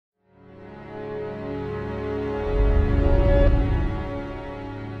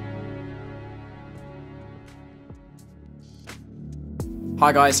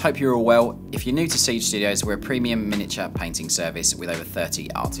Hi guys, hope you're all well. If you're new to Siege Studios, we're a premium miniature painting service with over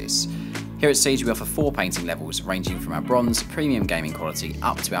 30 artists. Here at Siege we offer 4 painting levels ranging from our bronze, premium gaming quality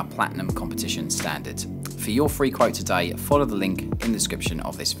up to our platinum competition standard. For your free quote today, follow the link in the description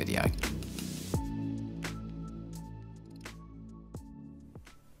of this video.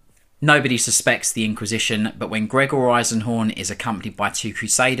 Nobody suspects the Inquisition, but when Gregor Eisenhorn is accompanied by 2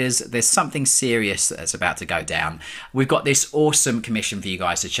 Crusaders, there's something serious that's about to go down. We've got this awesome commission for you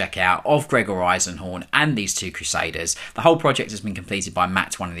guys to check out of Gregor Eisenhorn and these 2 Crusaders. The whole project has been completed by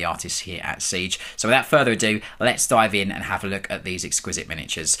Matt, one of the artists here at Siege. So without further ado, let's dive in and have a look at these exquisite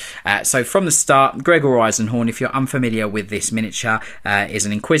miniatures. So from the start, Gregor Eisenhorn, if you're unfamiliar with this miniature, is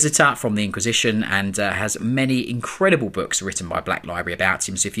an Inquisitor from the Inquisition and has many incredible books written by Black Library about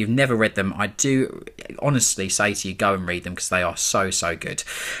him. So if you've never read them, I do honestly say to you, go and read them because they are so good.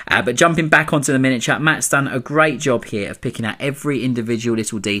 But jumping back onto the miniature, Matt's done a great job here of picking out every individual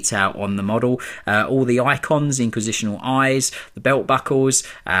little detail on the model. All the icons, the Inquisitional eyes, the belt buckles,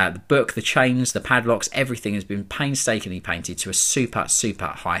 the book, the chains, the padlocks, everything has been painstakingly painted to a super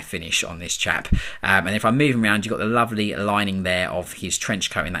high finish on this chap. And if I'm moving around, you've got the lovely lining there of his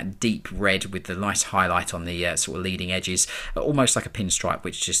trench coat in that deep red with the nice highlight on the sort of leading edges, almost like a pinstripe,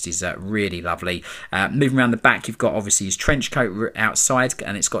 which just is really lovely. Moving around the back, you've got obviously his trench coat outside,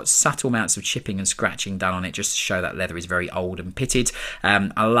 and it's got subtle amounts of chipping and scratching done on it just to show that leather is very old and pitted.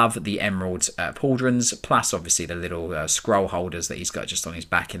 I love the emerald pauldrons, plus obviously the little scroll holders that he's got just on his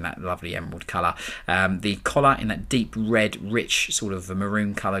back in that lovely emerald colour. The collar in that deep red, rich sort of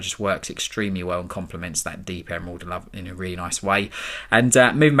maroon colour just works extremely well and complements that deep emerald in a really nice way. And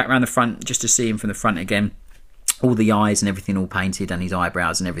moving back around the front, just to see him from the front again, all the eyes and everything all painted and his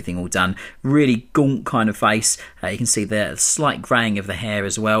eyebrows and everything all done. Really gaunt kind of face. You can see the slight greying of the hair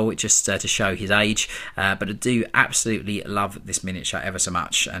as well, just to show his age. But I do absolutely love this miniature ever so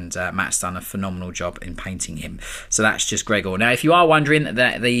much, and Matt's done a phenomenal job in painting him. So that's just Gregor. Now, if you are wondering,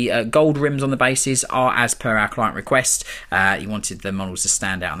 that the gold rims on the bases are as per our client request. He wanted the models to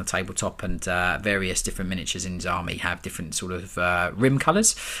stand out on the tabletop, and various different miniatures in his army have different sort of rim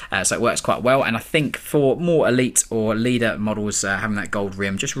colours. So it works quite well, and I think for more elite or leader models, having that gold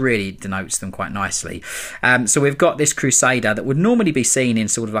rim just really denotes them quite nicely. So we've got this Crusader that would normally be seen in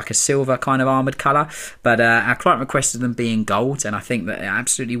sort of like a silver kind of armoured colour, but our client requested them being gold, and I think that it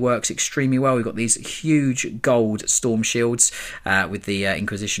absolutely works extremely well. We've got these huge gold storm shields with the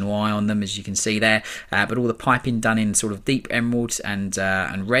Inquisitional eye on them, as you can see there, but all the piping done in sort of deep emerald and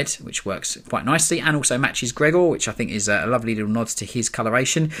red, which works quite nicely, and also matches Gregor, which I think is a lovely little nod to his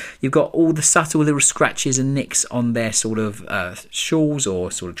coloration. You've got all the subtle little scratches and nicks on their sort of shawls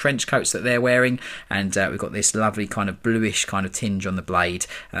or sort of trench coats that they're wearing, and we've got this lovely kind of bluish kind of tinge on the blade,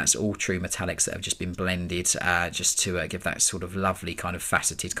 and that's all true metallics that have just been blended just to give that sort of lovely kind of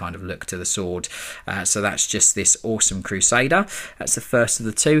faceted kind of look to the sword. So that's just this awesome Crusader. That's the first of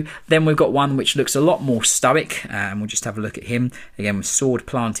the 2. Then we've got one which looks a lot more stoic, and we'll just have a look at him again with sword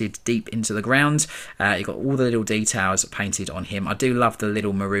planted deep into the ground. You've got all the little details painted on him. I do love the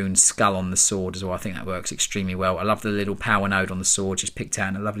little maroon skull on the sword as well. I think that works extremely well. I love the little power node on the sword, just picked out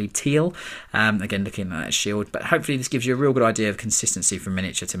in a lovely teal. Again, looking at that shield, but hopefully this gives you a real good idea of consistency from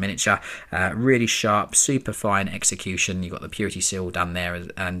miniature to miniature. Really sharp, super fine execution. You've got the purity seal done there,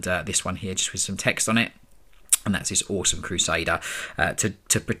 and this one here just with some text on it. And that's this awesome Crusader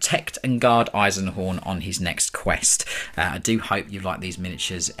to protect and guard Eisenhorn on his next quest. I do hope you like these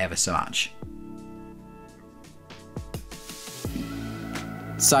miniatures ever so much.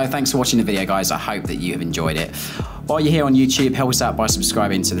 So thanks for watching the video, guys. I hope that you have enjoyed it. While you're here on YouTube, help us out by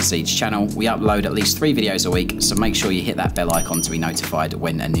subscribing to the Siege channel. We upload at least 3 videos a week, so make sure you hit that bell icon to be notified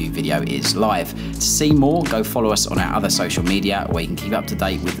when a new video is live. To see more, go follow us on our other social media where you can keep up to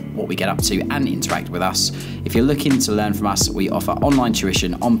date with what we get up to and interact with us. If you're looking to learn from us, we offer online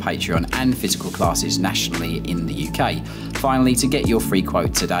tuition on Patreon and physical classes nationally in the UK. Finally, to get your free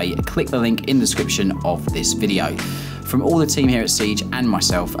quote today, click the link in the description of this video. From all the team here at Siege and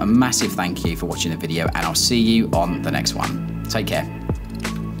myself, a massive thank you for watching the video, and I'll see you on the next one. Take care.